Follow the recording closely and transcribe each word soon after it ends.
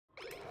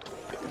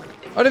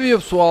Hello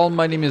pessoal,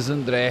 my name is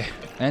André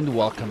and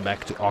welcome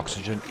back to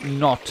Oxygen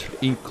Not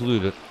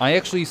Included. I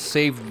actually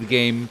saved the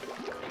game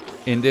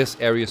in this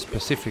area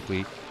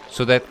specifically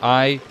so that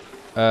I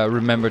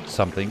remembered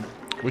something,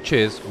 which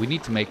is we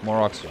need to make more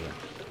oxygen.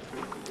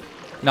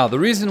 Now the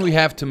reason we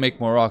have to make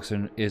more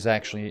oxygen is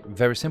actually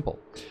very simple.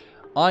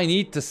 I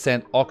need to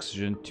send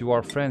oxygen to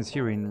our friends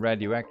here in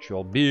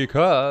Radioactual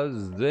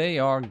because they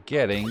are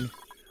getting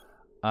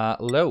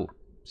low.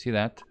 See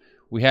that?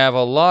 We have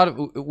a lot of,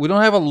 we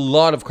don't have a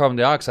lot of carbon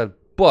dioxide,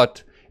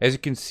 but as you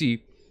can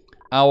see,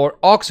 our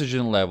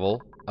oxygen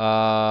level,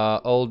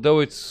 although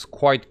it's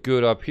quite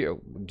good up here,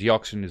 the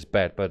oxygen is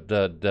bad, but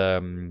the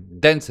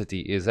density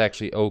is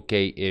actually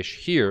okay-ish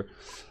here.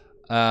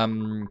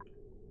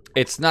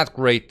 It's not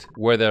great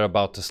where they're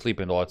about to sleep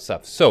and all that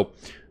stuff. So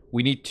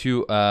we need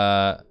to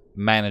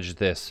manage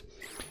this.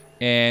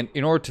 And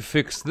in order to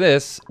fix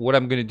this, what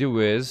I'm going to do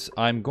is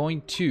I'm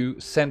going to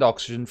send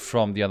oxygen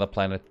from the other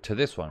planet to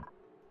this one.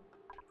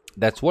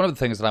 That's one of the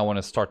things that I want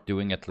to start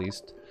doing, at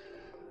least.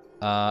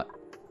 You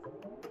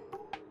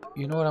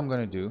know what I'm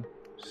going to do?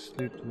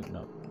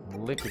 No,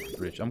 liquid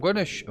bridge. I'm going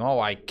to...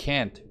 oh, I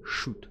can't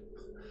shoot.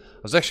 I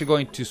was actually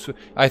going to...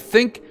 I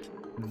think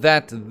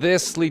that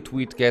this sleet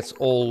wheat gets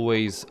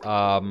always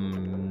low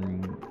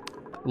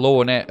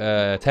on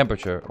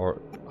temperature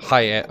or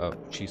high...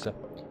 cheese.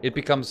 It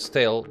becomes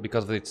stale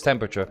because of its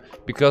temperature,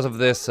 because of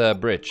this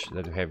bridge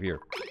that we have here.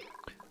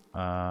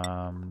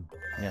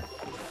 Yeah.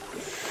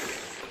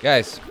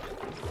 Guys,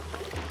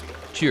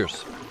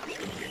 cheers.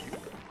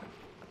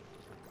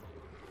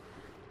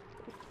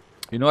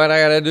 You know what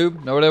I gotta do?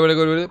 Know what I gotta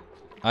go with it?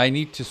 I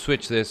need to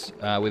switch this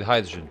with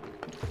hydrogen.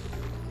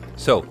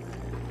 So,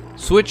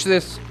 switch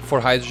this for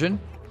hydrogen.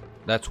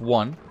 That's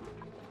one.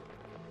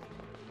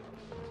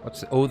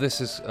 What's oh,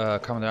 this is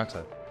carbon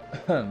dioxide.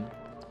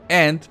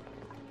 and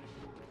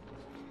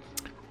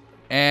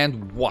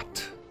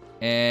what?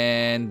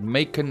 And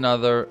make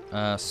another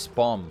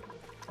spawn.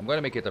 I'm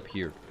gonna make it up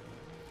here.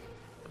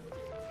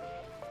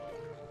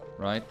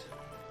 Right?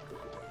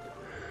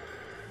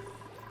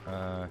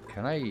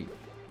 Can I...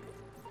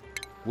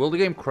 will the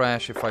game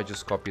crash if I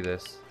just copy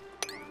this?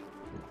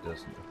 It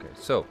doesn't. Okay,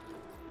 so...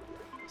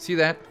 see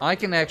that? I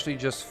can actually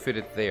just fit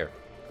it there.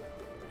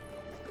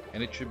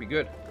 And it should be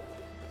good.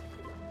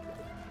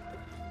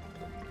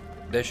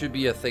 There should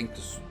be a thing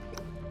to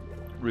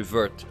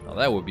revert. Oh,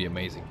 that would be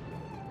amazing.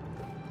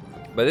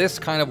 But this is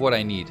kind of what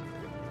I need.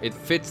 It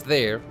fits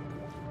there.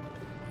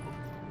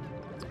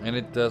 And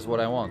it does what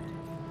I want.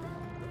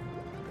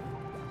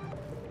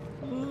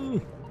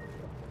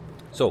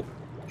 So,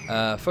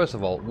 first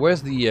of all,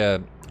 where's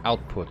the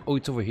output? Oh,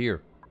 it's over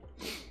here.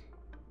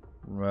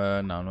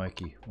 No, no,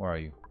 Eki. Where are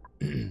you?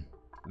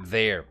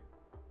 There.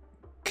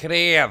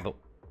 Credo.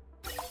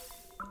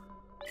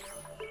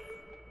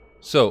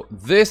 So,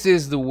 this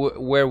is the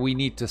where we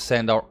need to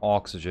send our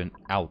oxygen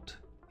out.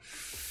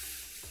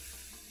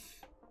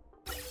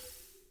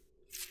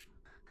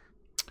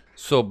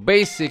 So,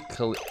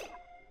 basically...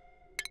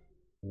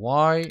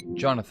 why,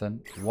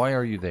 Jonathan, why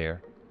are you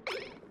there?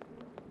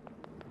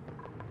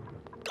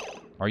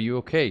 Are you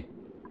okay?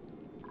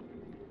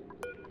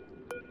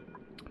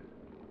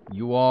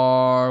 You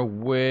are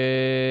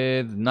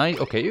with 9.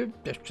 Okay, you're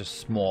just a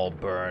small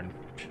burn.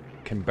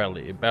 Can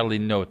barely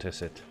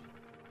notice it.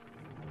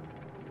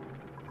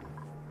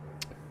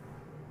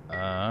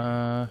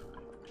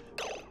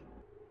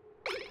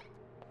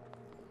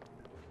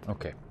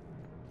 Okay.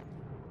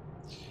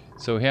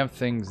 So we have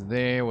things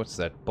there. What's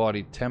that?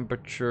 Body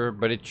temperature,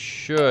 but it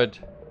should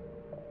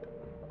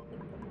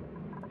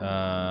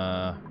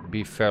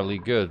be fairly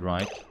good,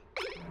 right?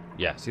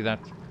 Yeah, see that?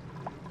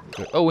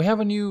 Good. Oh, we have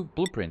a new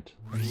blueprint.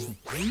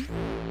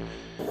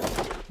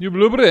 New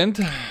blueprint?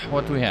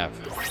 What do we have?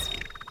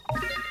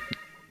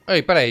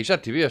 Hey, peraí,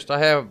 já te viste? I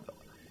have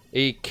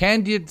a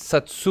Candied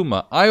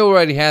Satsuma. I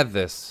already had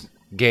this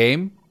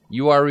game.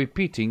 You are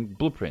repeating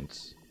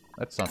blueprints.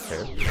 That's not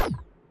fair.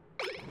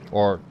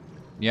 Or,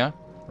 yeah,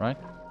 right?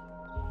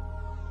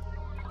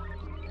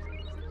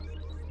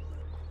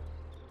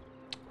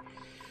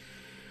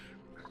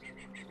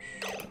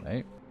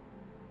 Hey.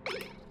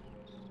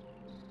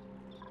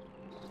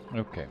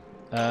 Okay.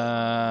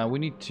 We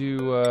need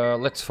to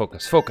let's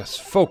focus.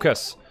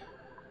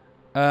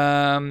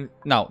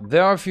 Now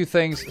there are a few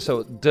things.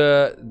 So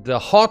the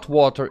hot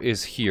water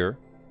is here,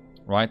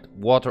 right?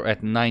 Water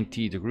at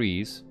 90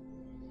 degrees,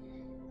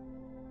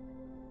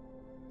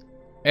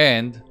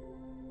 and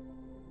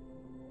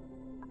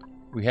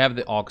we have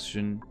the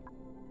oxygen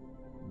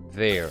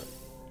there.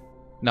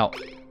 Now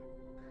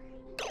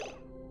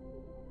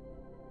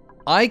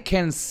I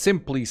can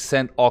simply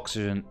send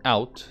oxygen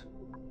out.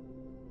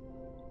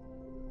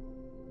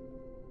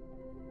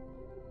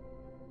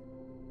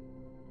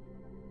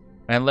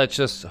 And let's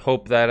just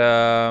hope that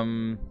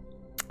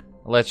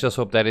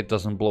it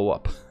doesn't blow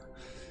up.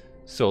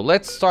 So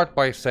let's start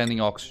by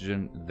sending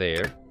oxygen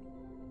there.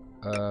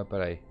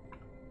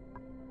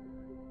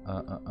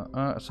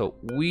 So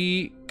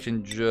we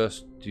can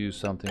just do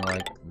something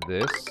like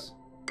this.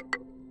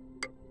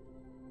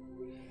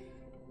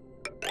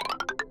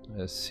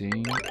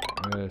 Sing,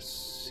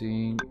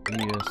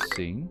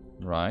 sing,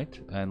 right?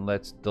 And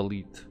let's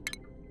delete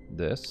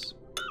this.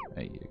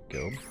 There you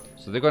go.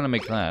 So they're gonna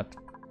make that.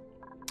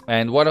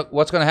 And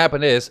what's gonna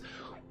happen is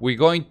we're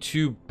going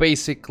to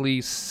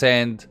basically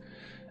send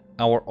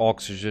our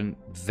oxygen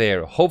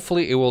there.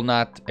 Hopefully it will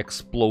not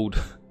explode.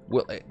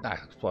 Well,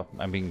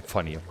 I'm being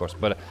funny, of course,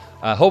 but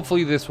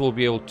hopefully this will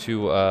be able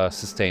to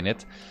sustain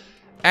it.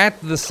 At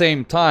the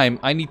same time,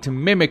 I need to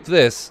mimic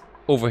this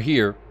over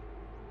here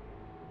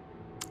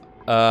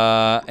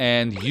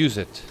and use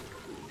it.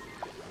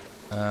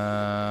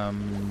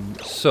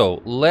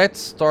 So let's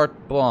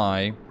start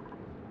by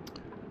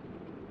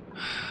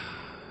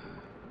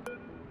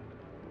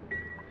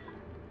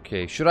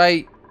okay, should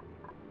I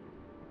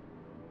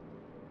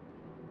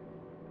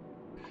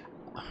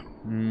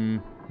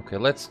okay,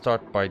 let's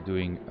start by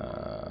doing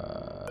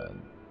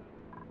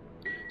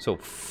so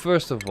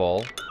first of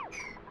all,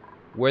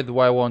 where do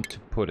I want to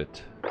put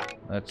it?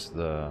 That's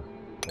the...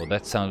 well,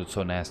 that sounded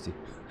so nasty.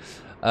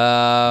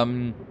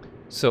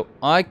 So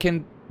I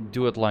can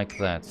do it like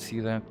that. See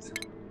that?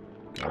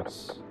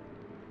 Yes.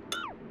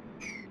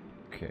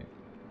 Okay.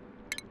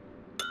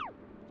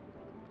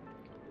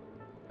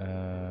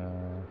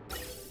 There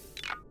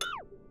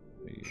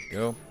you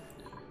go.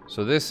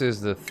 So this is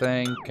the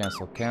thing.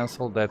 Cancel,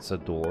 cancel. That's a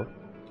door.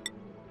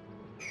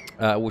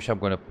 Which I'm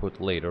going to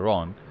put later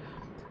on.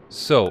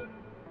 So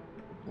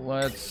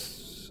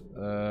let's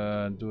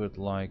do it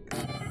like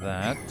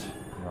that.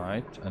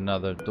 Right.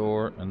 Another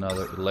door.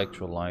 Another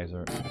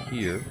electrolyzer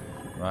here.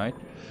 Right.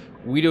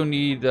 We don't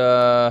need...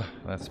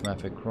 that's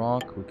Mafic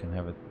Rock. We can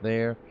have it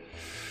there.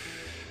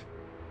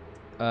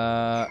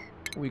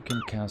 We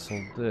can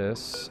cancel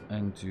this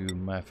and do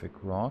Mafic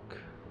Rock.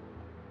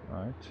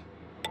 Right.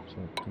 So,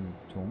 tum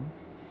tum.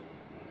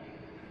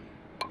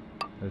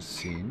 Let's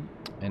see.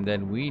 And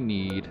then we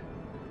need...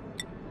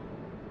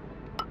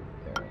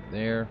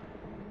 there.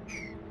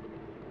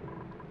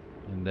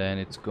 And then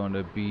it's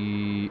gonna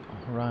be...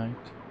 alright.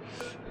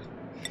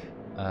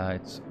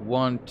 It's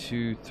 1,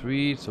 2,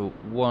 3. So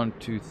 1,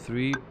 2,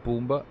 3.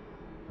 Boomba.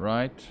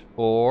 Right.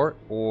 Or...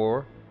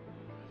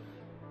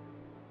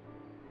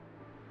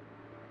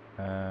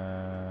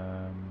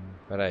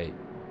 right.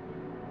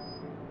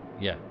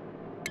 Yeah.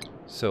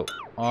 So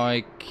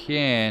I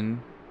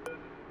can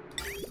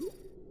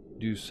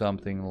do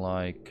something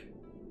like...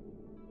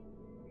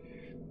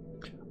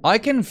 I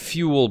can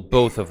fuel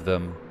both of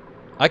them.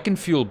 I can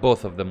fuel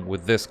both of them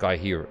with this guy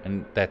here,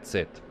 and that's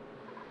it.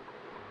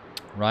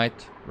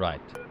 Right? Right.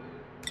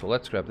 So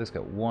let's grab this guy.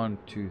 1,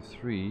 2,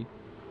 3.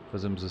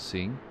 Fazemos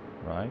assim.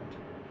 Right?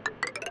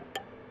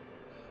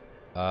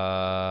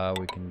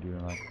 We can do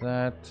it like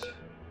that.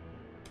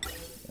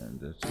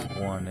 And that's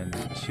 1 and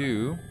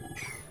 2.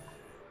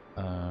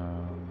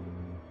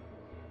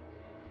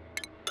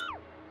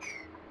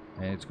 And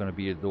it's gonna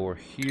be a door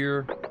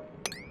here.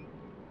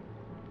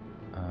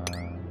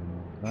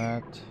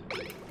 That.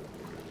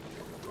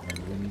 And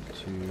we need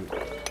to...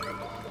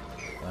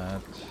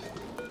 that.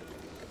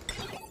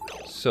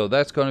 So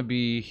that's gonna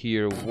be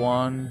here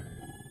 1,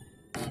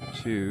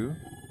 2.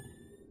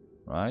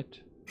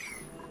 Right?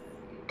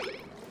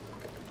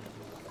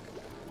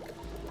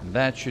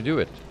 That should do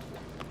it.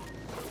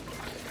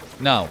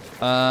 Now,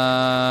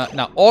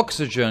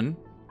 oxygen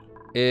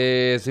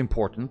is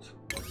important.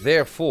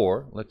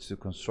 Therefore, let's do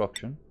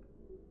construction.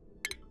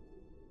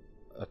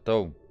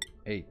 Atom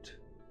 8.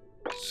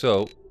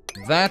 So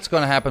that's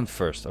gonna happen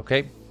first,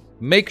 okay?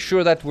 Make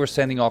sure that we're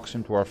sending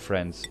oxygen to our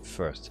friends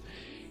first.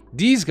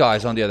 These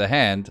guys, on the other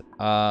hand,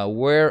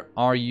 where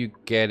are you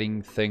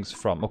getting things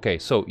from? Okay,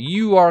 so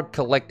you are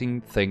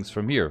collecting things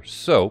from here.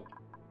 So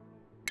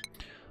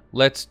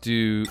let's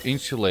do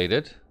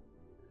insulated.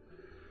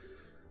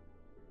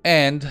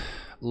 And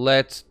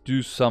let's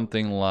do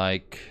something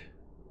like,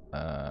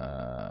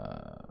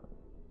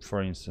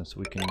 for instance,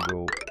 we can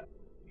go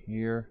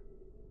here.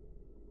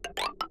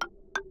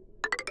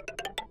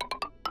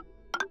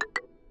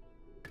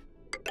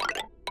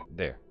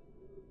 There.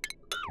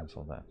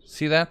 Cancel that.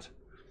 See that?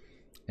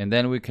 And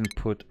then we can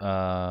put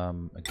a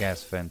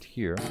gas vent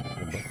here.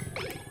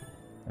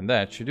 And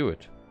that should do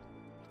it.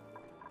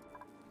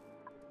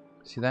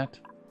 See that?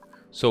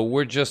 So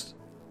we're just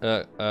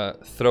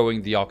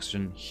throwing the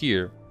oxygen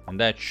here. And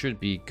that should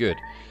be good.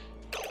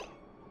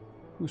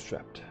 Who's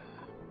trapped?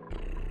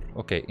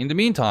 Okay, in the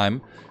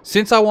meantime,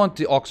 since I want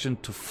the oxygen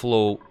to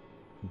flow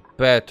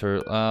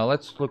better,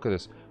 let's look at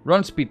this.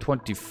 Run speed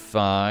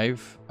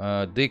 25,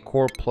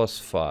 decor plus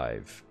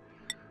 5.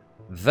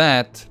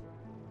 That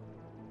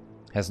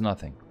has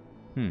nothing.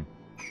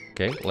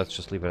 Okay, let's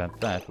just leave it at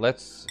that.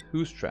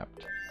 Who's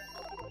trapped?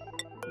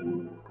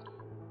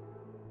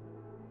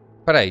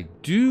 Peraí,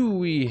 do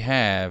we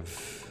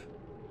have...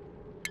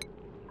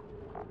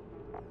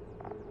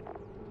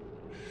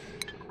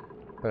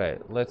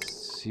 Right,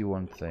 let's see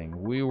one thing.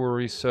 We were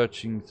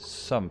researching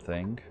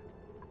something.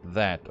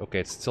 That. Okay,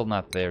 it's still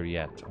not there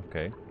yet.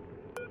 Okay.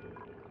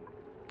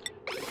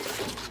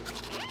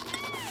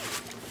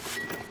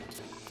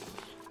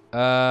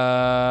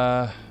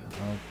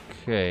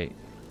 Okay.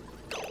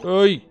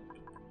 Oi!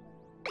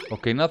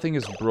 Okay, nothing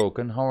is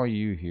broken. How are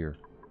you here?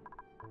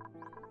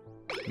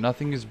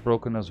 Nothing is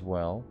broken as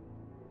well.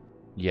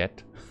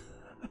 Yet.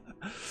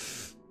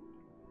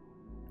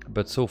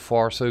 But so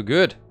far, so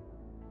good.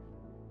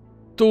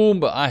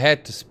 Tomb, I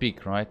had to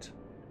speak, right?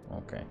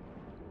 Okay.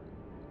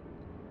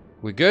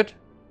 We good?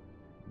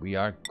 We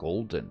are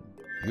golden.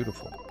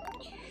 Beautiful.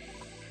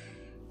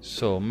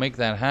 So, make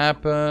that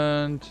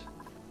happen.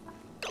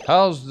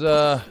 How's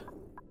the...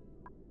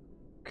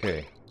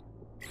 Okay.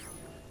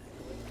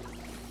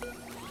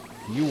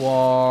 You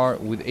are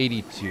with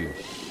 82.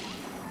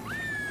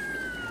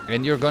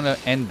 And you're gonna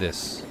end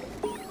this.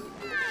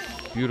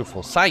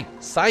 Beautiful. Sight!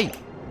 Sight!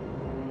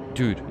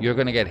 Dude, you're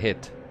gonna get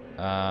hit.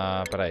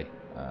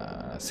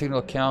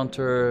 Signal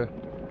counter.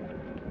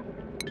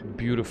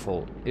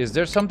 Beautiful. Is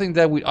there something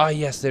that we... Ah,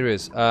 yes, there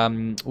is.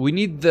 We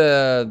need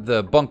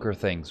the bunker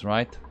things,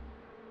 right?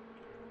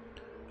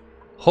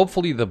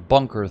 Hopefully the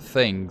bunker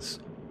things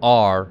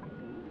are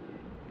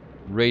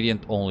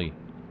radiant only.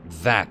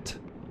 That.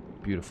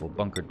 Beautiful.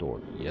 Bunker door.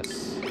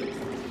 Yes.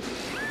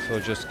 So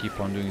just keep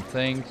on doing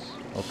things.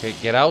 Okay,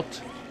 get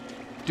out.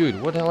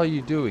 Dude, what the hell are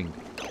you doing?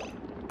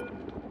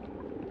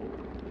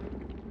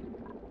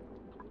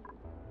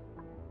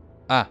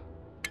 Ah.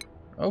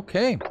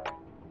 Okay.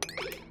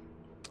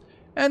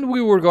 And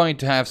we were going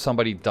to have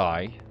somebody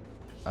die.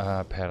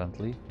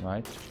 Apparently,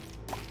 right?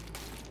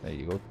 There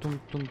you go.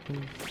 Tum, tum,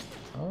 tum.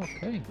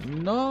 Okay.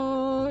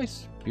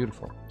 Nice.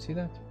 Beautiful. See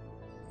that?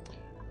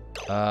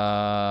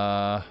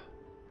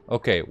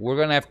 Okay, we're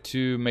gonna have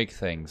to make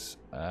things.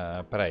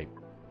 Peraí.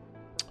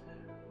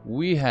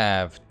 We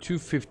have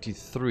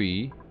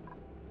 253.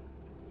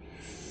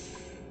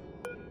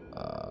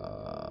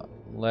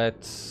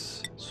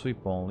 Let's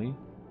sweep only.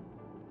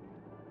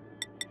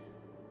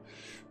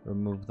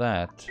 Remove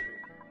that.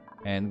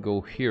 And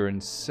go here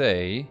and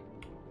say...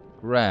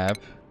 Grab...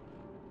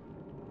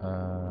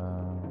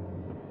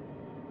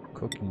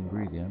 cooking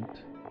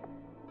ingredient.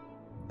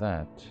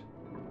 That.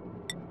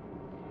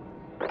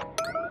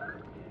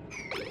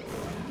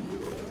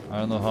 I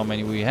don't know how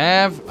many we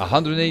have.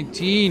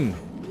 118.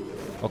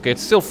 Okay,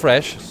 it's still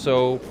fresh,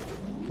 so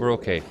we're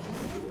okay.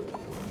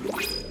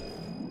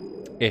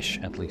 Ish,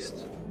 at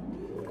least.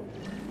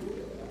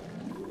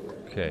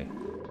 Okay.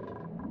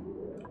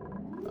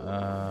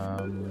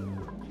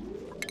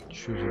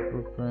 Choose a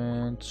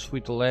blueprint.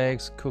 Sweet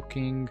legs,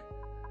 cooking,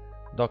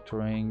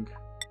 doctoring.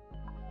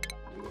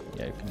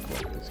 Yeah, you can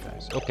collect these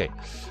guys. Okay.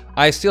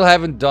 I still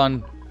haven't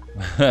done...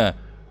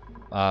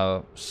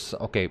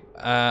 okay.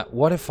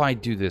 What if I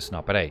do this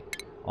now? But hey,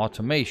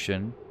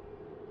 automation.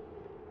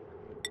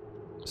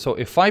 So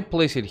if I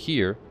place it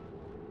here,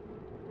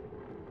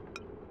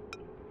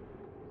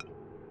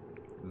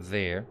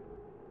 there.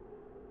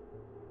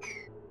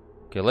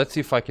 Okay, let's see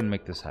if I can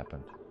make this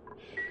happen.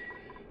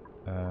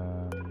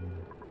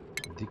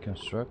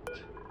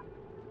 Deconstruct.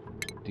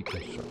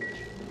 Deconstruct.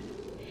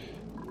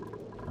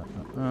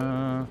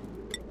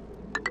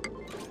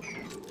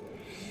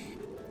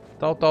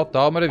 Tal,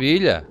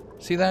 maravilha.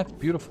 See that?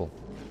 Beautiful.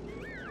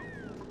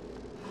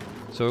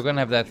 So we're gonna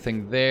have that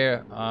thing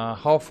there.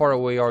 How far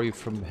away are you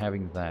from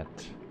having that?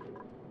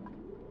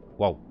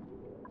 Wow.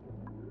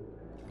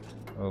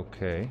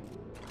 Okay.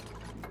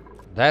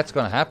 That's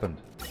gonna happen.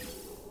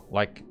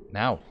 Like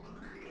now.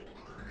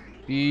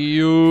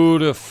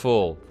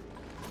 Beautiful.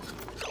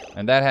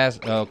 And that has...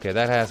 Okay,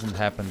 that hasn't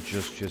happened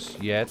just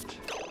yet.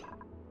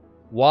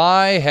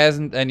 Why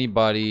hasn't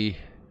anybody...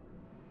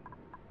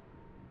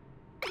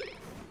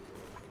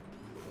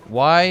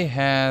 Why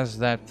has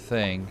that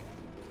thing...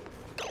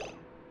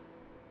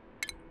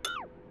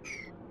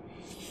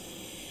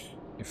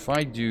 If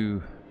I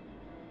do...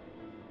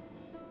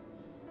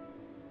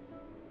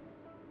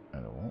 I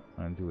don't know.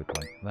 I'll do it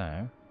like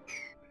that.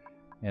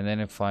 And then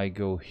if I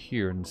go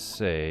here and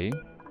say...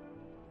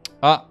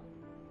 Ah!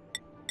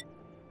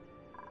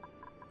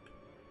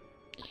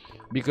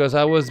 Because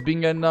I was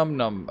being a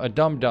num-num. A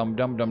dum-dum.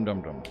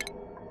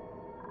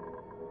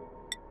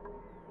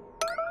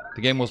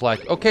 The game was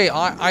like, okay,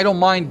 I don't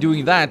mind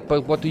doing that,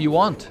 but what do you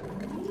want?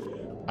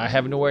 I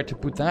have nowhere to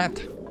put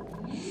that.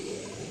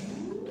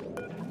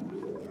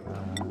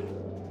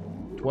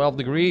 12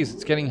 degrees.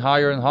 It's getting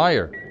higher and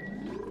higher.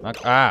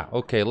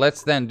 Okay.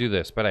 Let's then do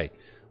this. But hey,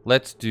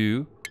 let's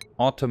do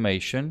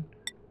automation.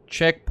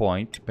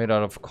 Checkpoint made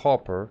out of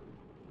copper.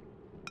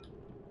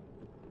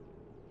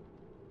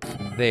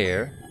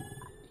 There.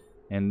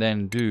 And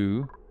then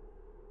do...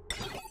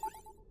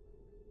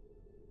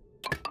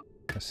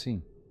 Let's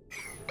see.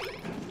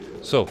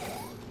 So,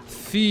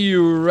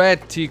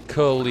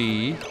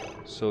 theoretically...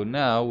 So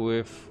now,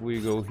 if we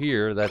go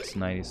here, that's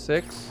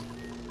 96.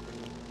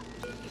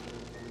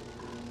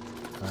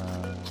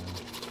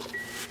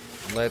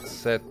 Let's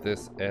set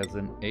this as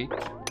an 8.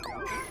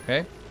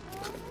 Okay.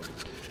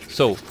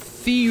 So,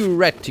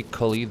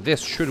 theoretically,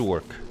 this should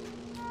work.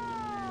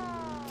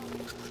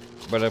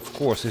 But of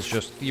course, it's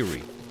just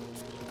theory.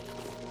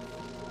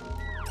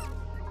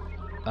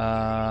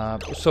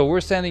 So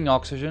we're sending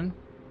oxygen.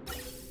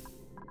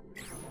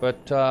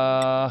 But,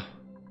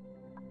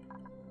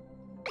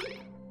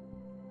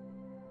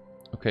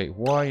 Okay,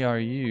 why are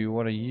you...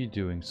 What are you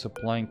doing?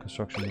 Supplying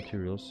construction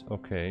materials.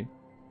 Okay.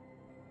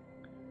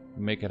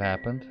 Make it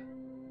happen.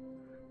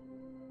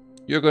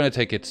 You're gonna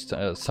take it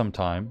some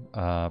time.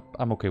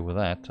 I'm okay with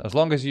that. As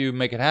long as you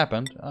make it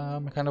happen,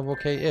 I'm kind of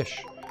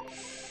okay-ish.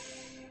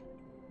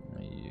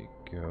 There you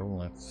go.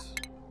 Let's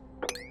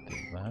do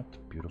that.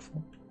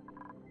 Beautiful.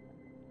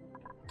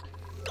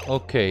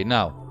 Okay,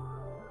 now.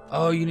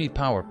 Oh, you need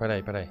power.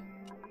 Peraí.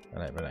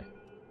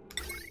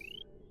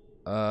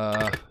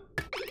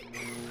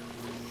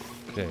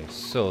 Okay,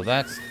 so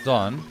that's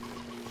done.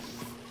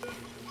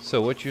 So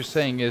what you're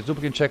saying is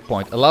duplicate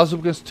checkpoint allows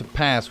duplicates to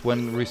pass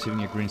when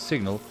receiving a green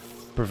signal,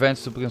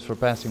 prevents duplicates from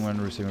passing when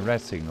receiving a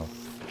red signal.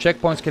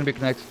 Checkpoints can be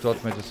connected to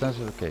automated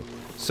sensors. Okay,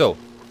 so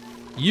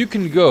you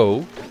can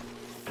go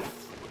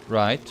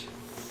right.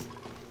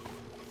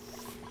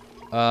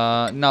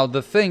 Now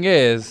the thing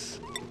is,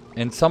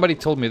 and somebody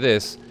told me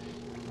this,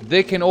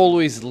 they can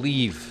always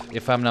leave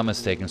if I'm not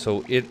mistaken.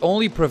 So it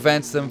only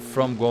prevents them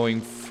from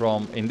going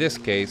from, in this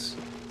case,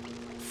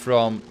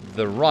 from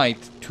the right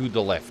to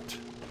the left.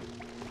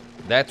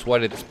 That's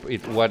what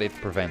it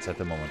prevents at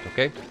the moment,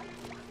 okay?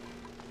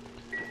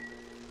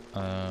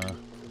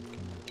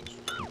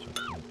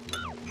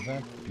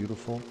 That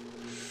beautiful.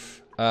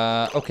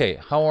 Okay,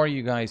 how are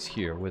you guys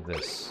here with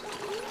this?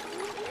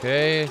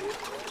 Okay.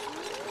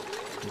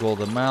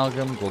 Gold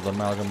amalgam,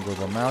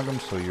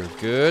 so you're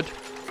good.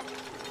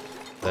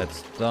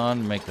 That's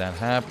done, make that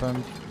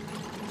happen.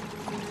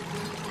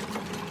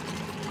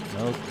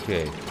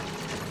 Okay.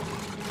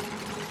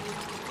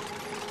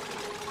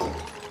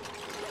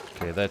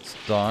 Okay, that's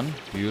done.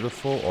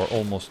 Beautiful, or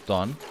almost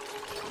done.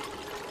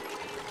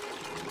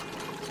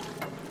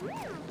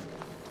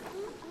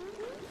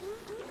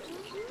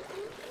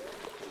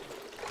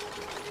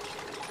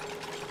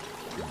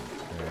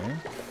 Okay.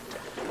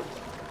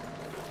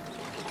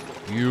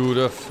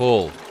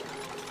 Beautiful.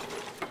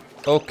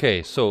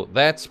 Okay, so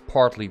that's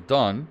partly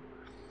done.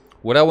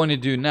 What I want to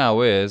do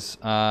now is,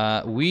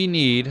 we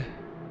need...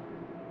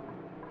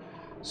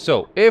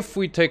 So, if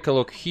we take a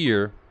look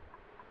here,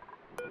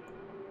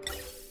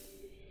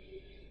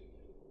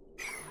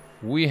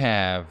 we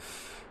have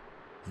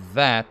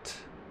that.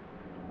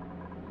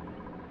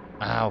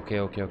 Ah,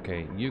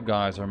 okay. You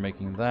guys are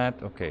making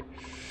that. Okay.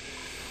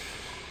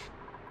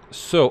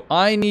 So,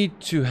 I need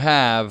to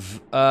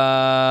have...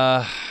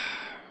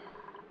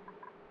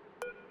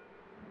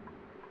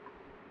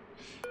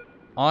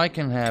 I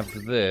can have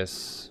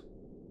this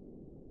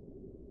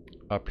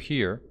up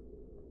here.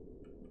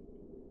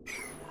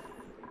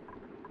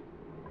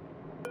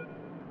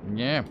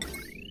 Yeah.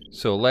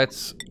 So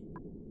let's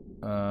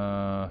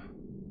let's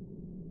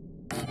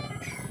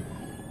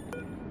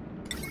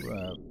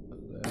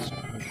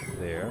put it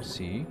there,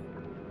 see.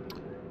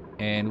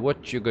 And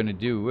what you're gonna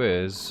do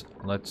is,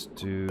 let's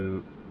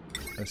do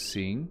a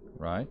scene,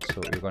 right?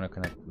 So you're gonna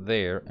connect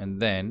there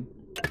and then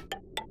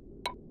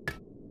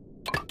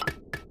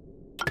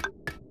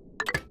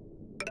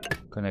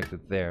connect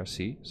it there,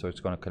 see? So it's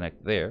gonna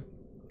connect there.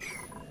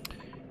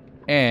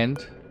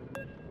 And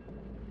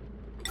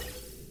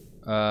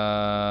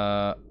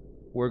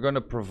we're gonna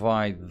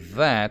provide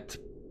that,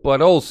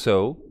 but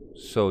also,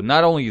 so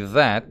not only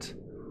that,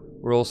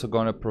 we're also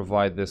gonna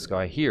provide this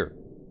guy here.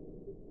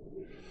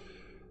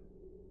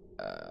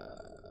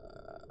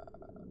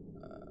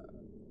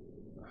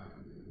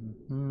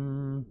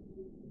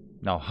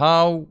 Now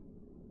how...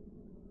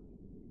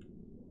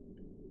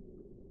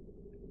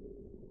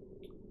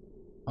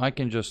 I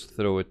can just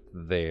throw it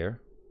there,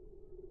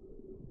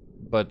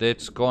 but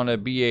it's gonna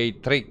be a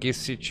tricky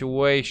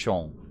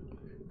situation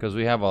because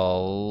we have a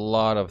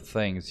lot of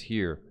things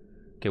here.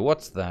 Okay,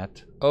 what's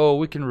that? Oh,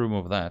 we can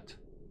remove that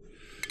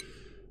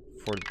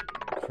for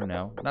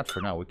now. Not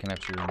for now, we can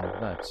actually remove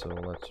that. So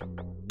let's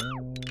remove this.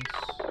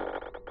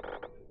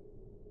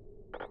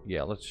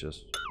 Yeah, let's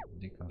just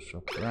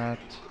deconstruct that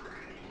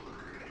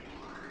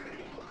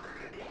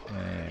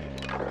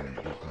and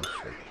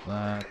deconstruct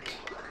that.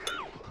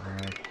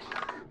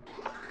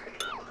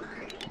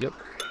 Yep.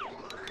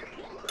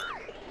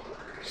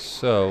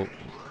 So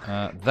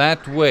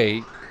that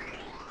way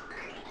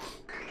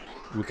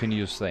we can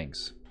use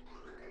things.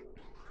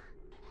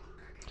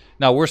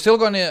 Now we're still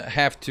going to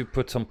have to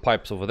put some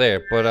pipes over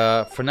there,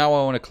 but for now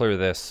I want to clear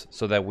this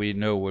so that we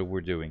know what we're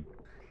doing.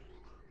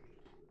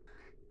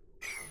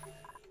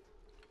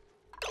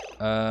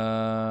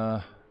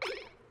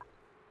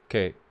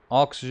 Okay,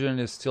 oxygen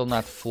is still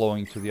not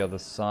flowing to the other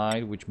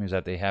side, which means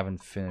that they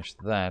haven't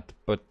finished that,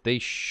 but they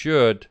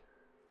should.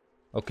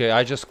 Okay,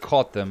 I just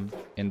caught them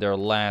in their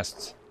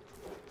last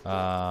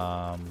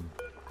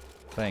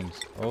things.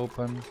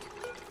 Open.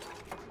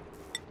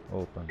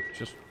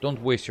 Just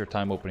don't waste your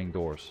time opening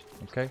doors,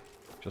 okay?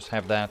 Just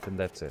have that and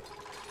that's it.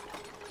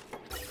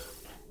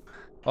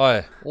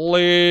 Olha,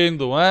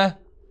 lindo, eh?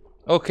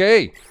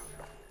 Okay.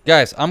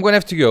 Guys, I'm gonna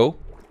have to go.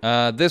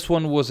 This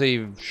one was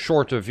a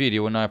shorter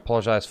video and I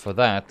apologize for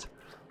that.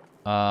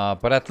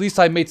 But at least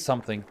I made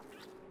something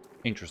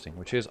interesting,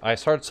 which is I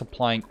started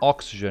supplying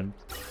oxygen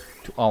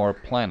to our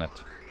planet.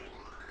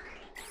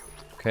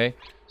 Okay,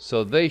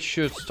 So they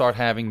should start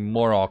having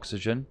more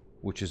oxygen,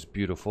 which is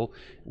beautiful.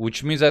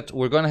 Which means that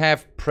we're going to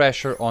have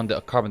pressure on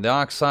the carbon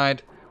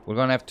dioxide. We're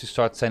going to have to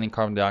start sending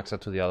carbon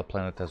dioxide to the other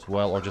planet as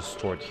well, or just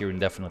store it here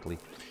indefinitely.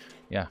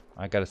 Yeah,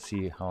 I got to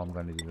see how I'm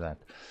going to do that.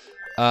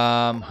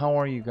 How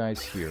are you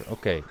guys here?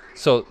 Okay,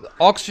 so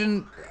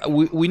oxygen,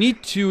 we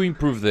need to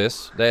improve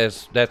this.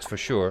 That's for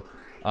sure.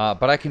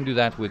 But I can do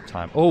that with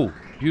time. Oh,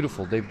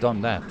 beautiful, they've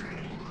done that.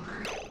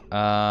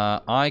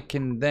 I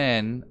can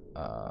then,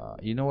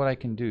 you know what I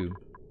can do?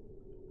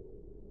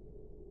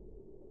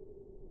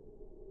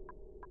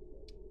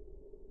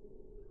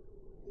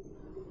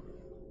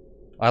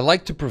 I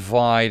like to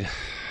provide...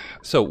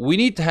 So, we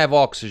need to have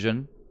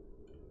oxygen,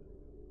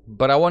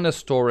 but I want to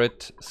store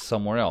it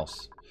somewhere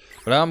else.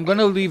 But I'm going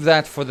to leave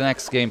that for the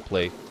next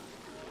gameplay.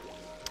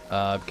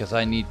 Because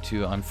I need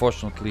to,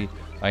 unfortunately,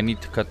 I need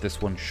to cut this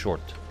one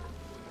short.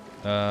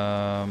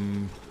 Are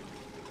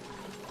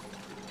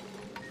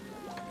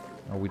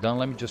we done?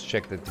 Let me just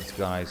check that these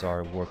guys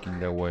are working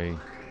their way.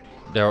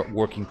 They're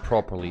working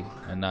properly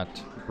and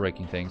not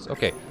breaking things.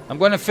 Okay, I'm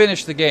going to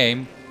finish the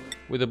game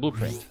with a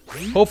blueprint.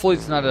 Hopefully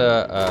it's not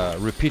a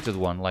repeated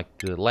one like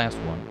the last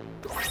one.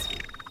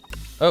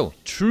 Oh,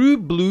 true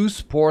blue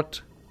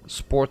sports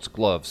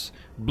gloves.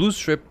 Blue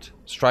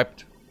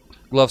striped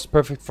gloves,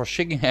 perfect for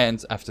shaking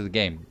hands after the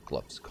game.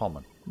 Gloves,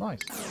 common.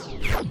 Nice.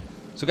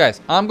 So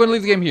guys, I'm going to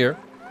leave the game here.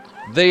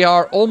 They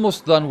are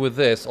almost done with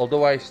this,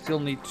 although I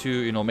still need to,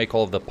 you know, make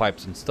all of the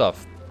pipes and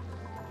stuff.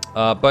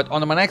 But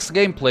on my next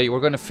gameplay, we're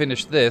going to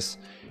finish this,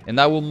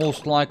 and I will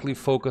most likely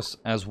focus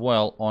as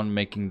well on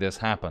making this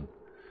happen.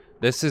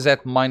 This is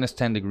at minus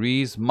 10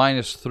 degrees,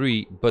 minus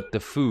 3, but the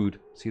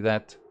food, see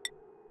that?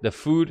 The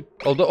food,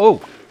 although,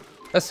 oh,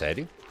 that's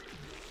sad.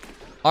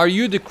 Are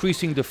you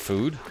decreasing the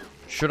food?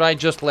 Should I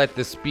just let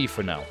this be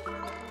for now?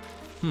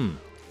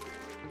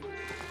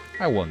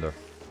 I wonder.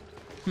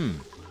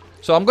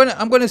 So I'm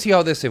gonna see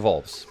how this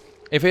evolves.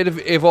 If it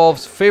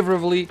evolves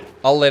favorably,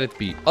 I'll let it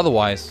be.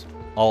 Otherwise,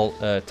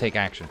 I'll take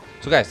action.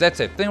 So guys, that's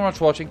it. Thank you very much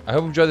for watching. I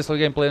hope you enjoyed this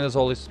little gameplay, and as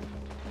always,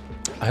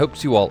 I hope to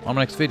see you all on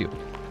my next video.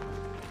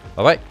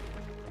 Bye bye.